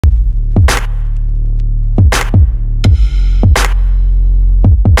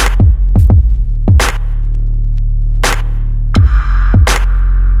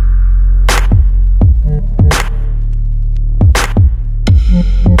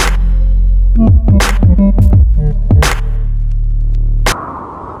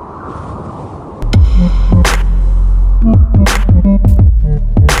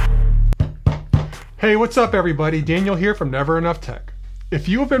what's up everybody? Daniel here from Never Enough Tech. If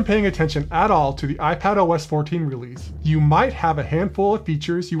you have been paying attention at all to the iPadOS 14 release, you might have a handful of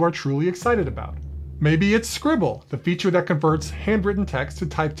features you are truly excited about. Maybe it's Scribble, the feature that converts handwritten text to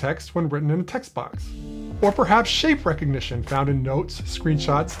typed text when written in a text box. Or perhaps shape recognition found in notes,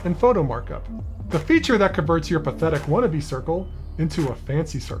 screenshots, and photo markup. The feature that converts your pathetic wannabe circle into a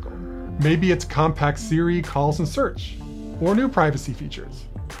fancy circle. Maybe it's compact Siri calls and search, or new privacy features.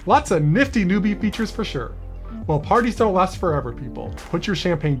 Lots of nifty newbie features for sure. Well, parties don't last forever, people. Put your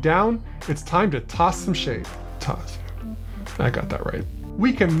champagne down, it's time to toss some shade. Toss. I got that right.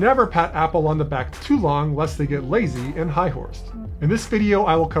 We can never pat Apple on the back too long lest they get lazy and high-horsed. In this video,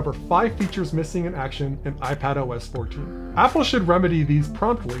 I will cover 5 features missing in action in iPadOS 14. Apple should remedy these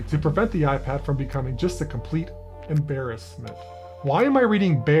promptly to prevent the iPad from becoming just a complete embarrassment. Why am I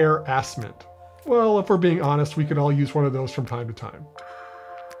reading bare-assment? Well, if we're being honest, we could all use one of those from time to time.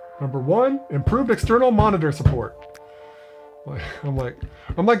 Number 1, improved external monitor support. I'm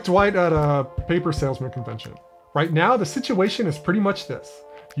like Dwight at a paper salesman convention. Right now, the situation is pretty much this.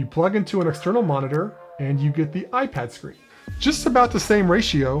 You plug into an external monitor and you get the iPad screen. Just about the same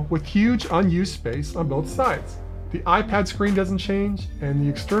ratio with huge unused space on both sides. The iPad screen doesn't change and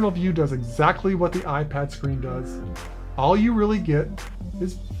the external view does exactly what the iPad screen does. All you really get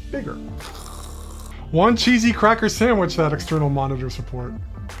is bigger. One cheesy cracker sandwich, that external monitor support.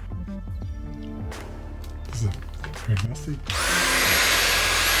 This is very messy.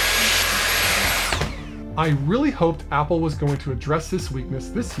 I really hoped Apple was going to address this weakness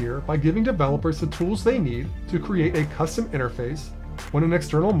this year by giving developers the tools they need to create a custom interface when an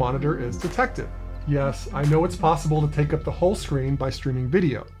external monitor is detected. Yes, I know it's possible to take up the whole screen by streaming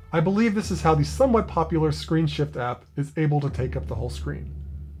video. I believe this is how the somewhat popular Screen Shift app is able to take up the whole screen.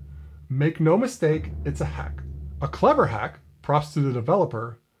 Make no mistake, it's a hack. A clever hack, props to the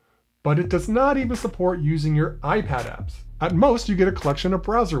developer, but it does not even support using your iPad apps. At most, you get a collection of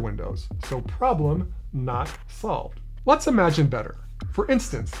browser windows, so problem not solved. Let's imagine better. For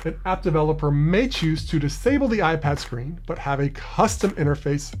instance, an app developer may choose to disable the iPad screen, but have a custom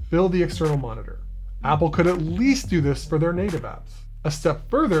interface fill the external monitor. Apple could at least do this for their native apps. A step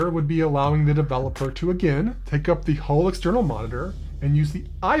further would be allowing the developer to again take up the whole external monitor and use the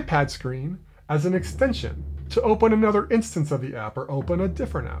iPad screen as an extension to open another instance of the app or open a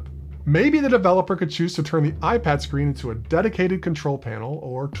different app. Maybe the developer could choose to turn the iPad screen into a dedicated control panel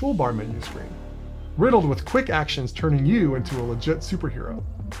or toolbar menu screen, riddled with quick actions turning you into a legit superhero.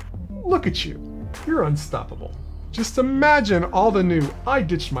 Look at you, you're unstoppable. Just imagine all the new I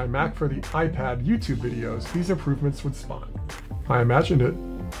ditched my Mac for the iPad YouTube videos these improvements would spawn. I imagined it.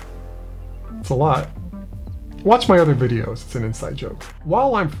 It's a lot. Watch my other videos, it's an inside joke.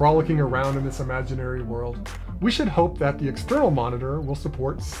 While I'm frolicking around in this imaginary world, we should hope that the external monitor will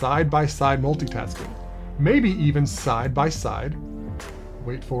support side-by-side multitasking. Maybe even side-by-side,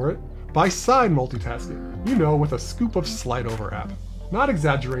 wait for it, by side multitasking. You know, with a scoop of slide over app. Not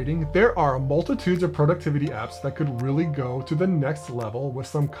exaggerating, there are multitudes of productivity apps that could really go to the next level with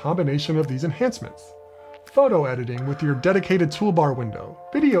some combination of these enhancements. Photo editing with your dedicated toolbar window,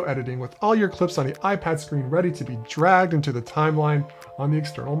 video editing with all your clips on the iPad screen ready to be dragged into the timeline on the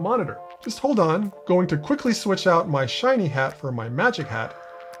external monitor. Just hold on, going to quickly switch out my shiny hat for my magic hat,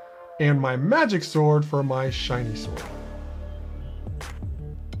 and my magic sword for my shiny sword.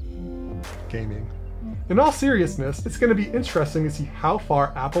 Gaming. In all seriousness, it's going to be interesting to see how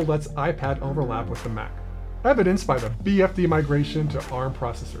far Apple lets iPad overlap with the Mac, evidenced by the BFD migration to ARM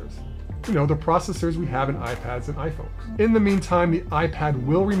processors. You know, the processors we have in iPads and iPhones. In the meantime, the iPad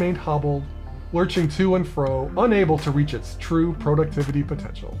will remain hobbled, lurching to and fro, unable to reach its true productivity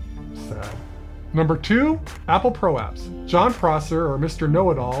potential. Sad. Number 2, Apple Proapps. John Prosser, or Mr.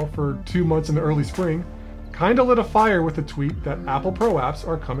 Know-It-All for 2 months in the early spring, kinda lit a fire with a tweet that Apple Proapps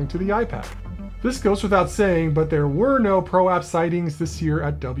are coming to the iPad. This goes without saying, but there were no Proapp sightings this year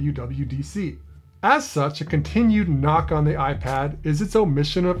at WWDC. As such, a continued knock on the iPad is its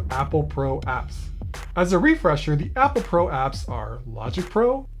omission of Apple Pro apps. As a refresher, the Apple Pro apps are Logic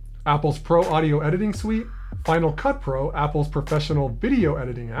Pro, Apple's Pro Audio Editing Suite, Final Cut Pro, Apple's professional video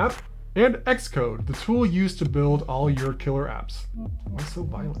editing app, and XCode, the tool used to build all your killer apps. Why so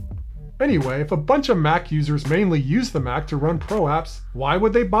violent? Anyway, if a bunch of Mac users mainly use the Mac to run Pro apps, why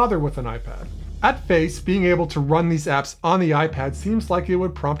would they bother with an iPad? At face, being able to run these apps on the iPad seems like it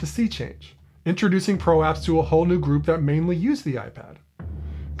would prompt a sea change, introducing Pro apps to a whole new group that mainly use the iPad.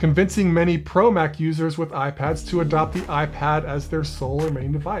 Convincing many Pro Mac users with iPads to adopt the iPad as their sole or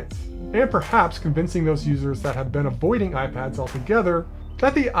main device. And perhaps convincing those users that have been avoiding iPads altogether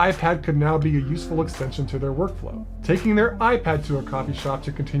that the iPad could now be a useful extension to their workflow, taking their iPad to a coffee shop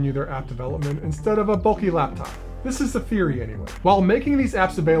to continue their app development instead of a bulky laptop. This is the theory anyway. While making these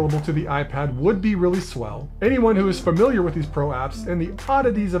apps available to the iPad would be really swell, anyone who is familiar with these Pro apps and the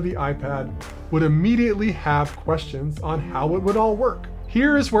oddities of the iPad would immediately have questions on how it would all work.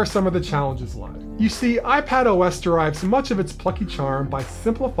 Here is where some of the challenges lie. You see, iPadOS derives much of its plucky charm by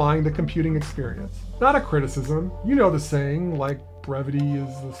simplifying the computing experience. Not a criticism, you know the saying, like brevity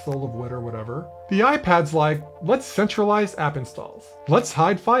is the soul of wit or whatever. The iPad's like, let's centralize app installs. Let's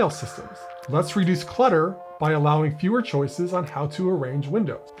hide file systems. Let's reduce clutter by allowing fewer choices on how to arrange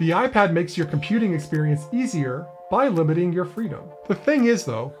windows. The iPad makes your computing experience easier by limiting your freedom. The thing is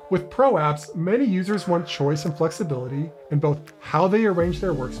though, with Pro apps, many users want choice and flexibility in both how they arrange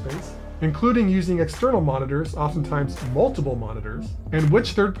their workspace, including using external monitors, oftentimes multiple monitors, and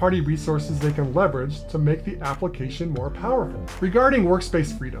which third-party resources they can leverage to make the application more powerful. Regarding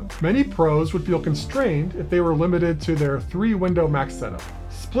workspace freedom, many pros would feel constrained if they were limited to their 3-window Mac setup,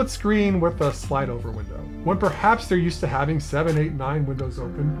 split screen with a slide over window, when perhaps they're used to having 7, 8, 9 windows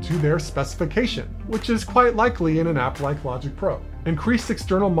open to their specification, which is quite likely in an app like Logic Pro. Increased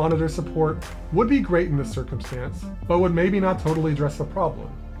external monitor support would be great in this circumstance, but would maybe not totally address the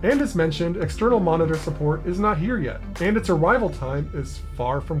problem. And as mentioned, external monitor support is not here yet, and its arrival time is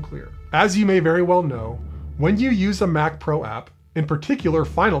far from clear. As you may very well know, when you use a Mac Pro app, in particular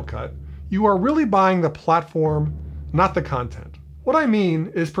Final Cut, you are really buying the platform, not the content. What I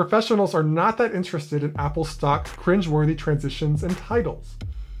mean is professionals are not that interested in Apple stock cringeworthy transitions and titles,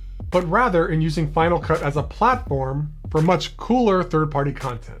 but rather in using Final Cut as a platform for much cooler third-party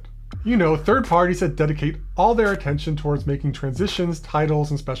content. You know, third parties that dedicate all their attention towards making transitions,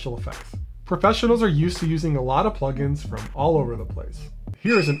 titles, and special effects. Professionals are used to using a lot of plugins from all over the place.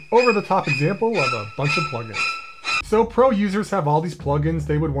 Here is an over-the-top example of a bunch of plugins. So pro users have all these plugins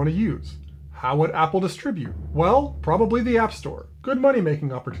they would want to use. How would Apple distribute? Well, probably the App Store. Good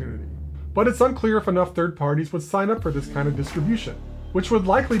money-making opportunity. But it's unclear if enough third parties would sign up for this kind of distribution, which would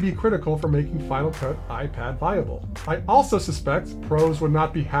likely be critical for making Final Cut iPad viable. I also suspect pros would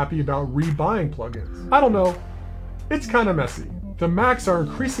not be happy about rebuying plugins. I don't know. It's kind of messy. The Macs are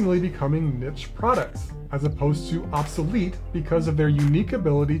increasingly becoming niche products, as opposed to obsolete because of their unique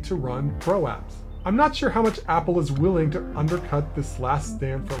ability to run Pro apps. I'm not sure how much Apple is willing to undercut this last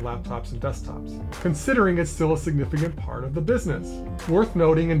stand for laptops and desktops, considering it's still a significant part of the business. Worth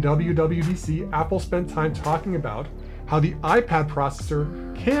noting, in WWDC, Apple spent time talking about how the iPad processor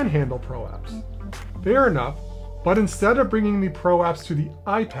can handle Pro apps. Fair enough, but instead of bringing the Pro apps to the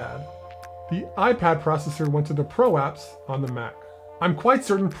iPad processor went to the Pro apps on the Mac. I'm quite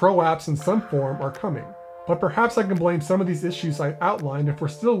certain Pro apps in some form are coming, but perhaps I can blame some of these issues I outlined if we're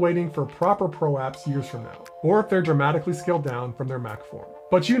still waiting for proper Pro apps years from now, or if they're dramatically scaled down from their Mac form.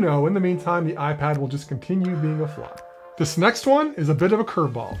 But you know, in the meantime, the iPad will just continue being a flop. This next one is a bit of a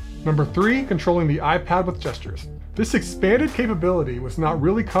curveball. Number 3, controlling the iPad with gestures. This expanded capability was not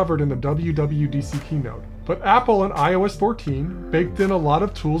really covered in the WWDC keynote, but Apple and iOS 14 baked in a lot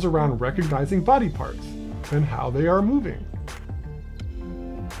of tools around recognizing body parts and how they are moving.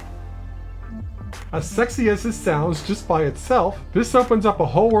 As sexy as this sounds just by itself, this opens up a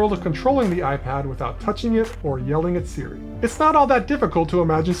whole world of controlling the iPad without touching it or yelling at Siri. It's not all that difficult to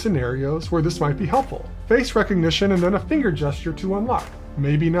imagine scenarios where this might be helpful. Face recognition and then a finger gesture to unlock.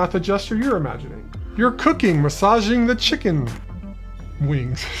 Maybe not the gesture you're imagining. You're cooking, massaging the chicken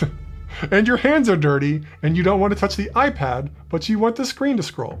wings. And your hands are dirty and you don't want to touch the iPad, but you want the screen to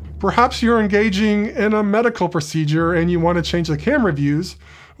scroll. Perhaps you're engaging in a medical procedure and you want to change the camera views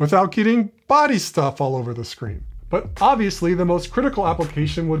without getting body stuff all over the screen. But obviously the most critical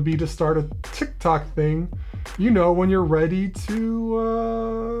application would be to start a TikTok thing, you know, when you're ready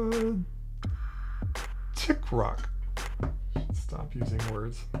to TikRock. Stop using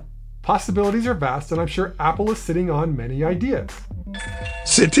words. Possibilities are vast, and I'm sure Apple is sitting on many ideas.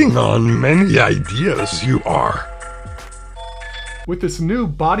 Sitting on many ideas, you are. With this new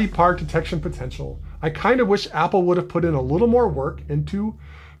body part detection potential, I kind of wish Apple would have put in a little more work into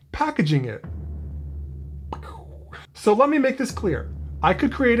packaging it. So let me make this clear. I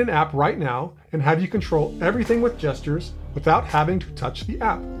could create an app right now and have you control everything with gestures without having to touch the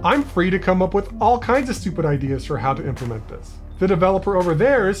app. I'm free to come up with all kinds of stupid ideas for how to implement this. The developer over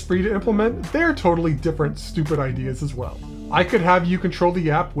there is free to implement their totally different stupid ideas as well. I could have you control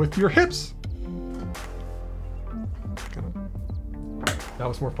the app with your hips. That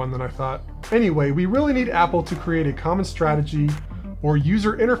was more fun than I thought. Anyway, we really need Apple to create a common strategy or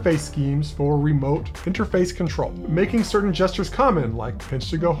user interface schemes for remote interface control, making certain gestures common, like pinch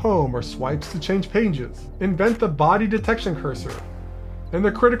to go home or swipes to change pages. Invent the body detection cursor. and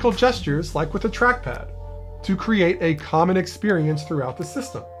the critical gestures like with the trackpad to create a common experience throughout the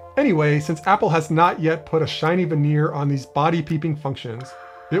system. Anyway, since Apple has not yet put a shiny veneer on these body peeping functions,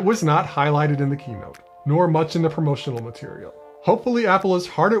 it was not highlighted in the keynote, nor much in the promotional material. Hopefully Apple is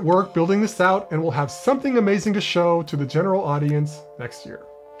hard at work building this out and will have something amazing to show to the general audience next year.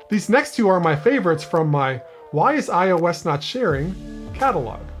 These next two are my favorites from my Why is iOS Not Sharing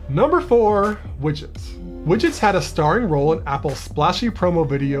catalog. Number 4, Widgets. Widgets had a starring role in Apple's splashy promo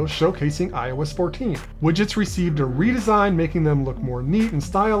video showcasing iOS 14. Widgets received a redesign, making them look more neat and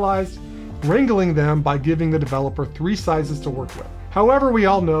stylized, wrangling them by giving the developer 3 sizes to work with. However, we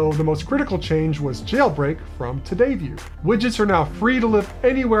all know the most critical change was Jailbreak from Today View. Widgets are now free to live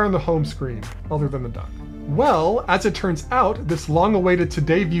anywhere on the home screen, other than the dock. Well, as it turns out, this long-awaited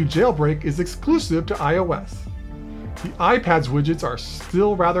Today View jailbreak is exclusive to iOS. The iPad's widgets are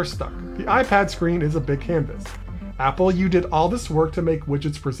still rather stuck. The iPad screen is a big canvas. Apple, you did all this work to make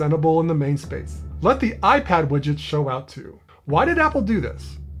widgets presentable in the main space. Let the iPad widgets show out too. Why did Apple do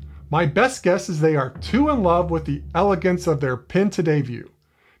this? My best guess is they are too in love with the elegance of their Pin Today View,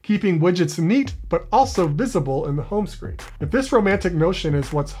 keeping widgets neat but also visible in the home screen. If this romantic notion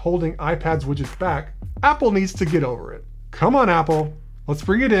is what's holding iPad's widgets back, Apple needs to get over it. Come on, Apple, let's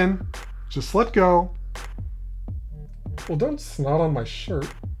bring it in. Just let go. Well, don't snot on my shirt.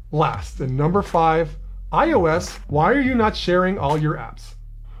 Last, and number 5, iOS, why are you not sharing all your apps?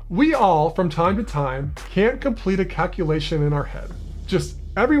 We all, from time to time, can't complete a calculation in our head. Just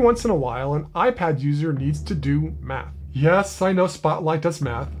every once in a while, an iPad user needs to do math. Yes, I know Spotlight does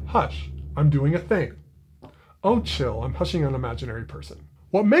math. Hush, I'm doing a thing. Oh, chill, I'm hushing an imaginary person.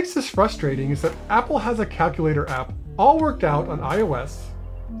 What makes this frustrating is that Apple has a calculator app all worked out on iOS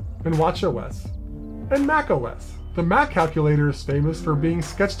and watchOS and macOS. The Mac calculator is famous for being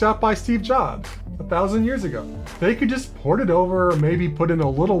sketched out by Steve Jobs 1,000 years ago. They could just port it over or maybe put in a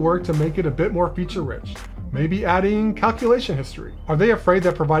little work to make it a bit more feature-rich. Maybe adding calculation history. Are they afraid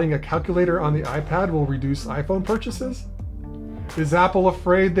that providing a calculator on the iPad will reduce iPhone purchases? Is Apple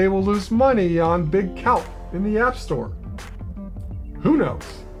afraid they will lose money on Big Calc in the App Store? Who knows?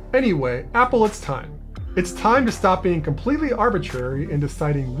 Anyway, Apple, it's time. It's time to stop being completely arbitrary in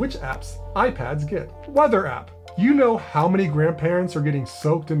deciding which apps iPads get. Weather app. You know how many grandparents are getting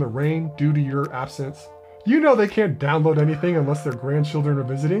soaked in the rain due to your absence? You know they can't download anything unless their grandchildren are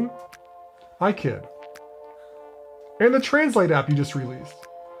visiting? I kid. And the Translate app you just released.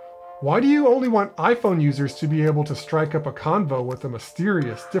 Why do you only want iPhone users to be able to strike up a convo with a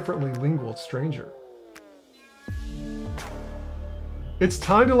mysterious, differently lingual stranger? It's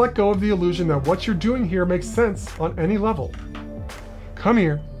time to let go of the illusion that what you're doing here makes sense on any level. Come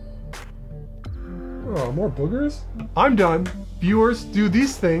here. Oh, more boogers? I'm done. Viewers, do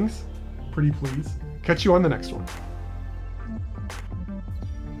these things, pretty please. Catch you on the next one.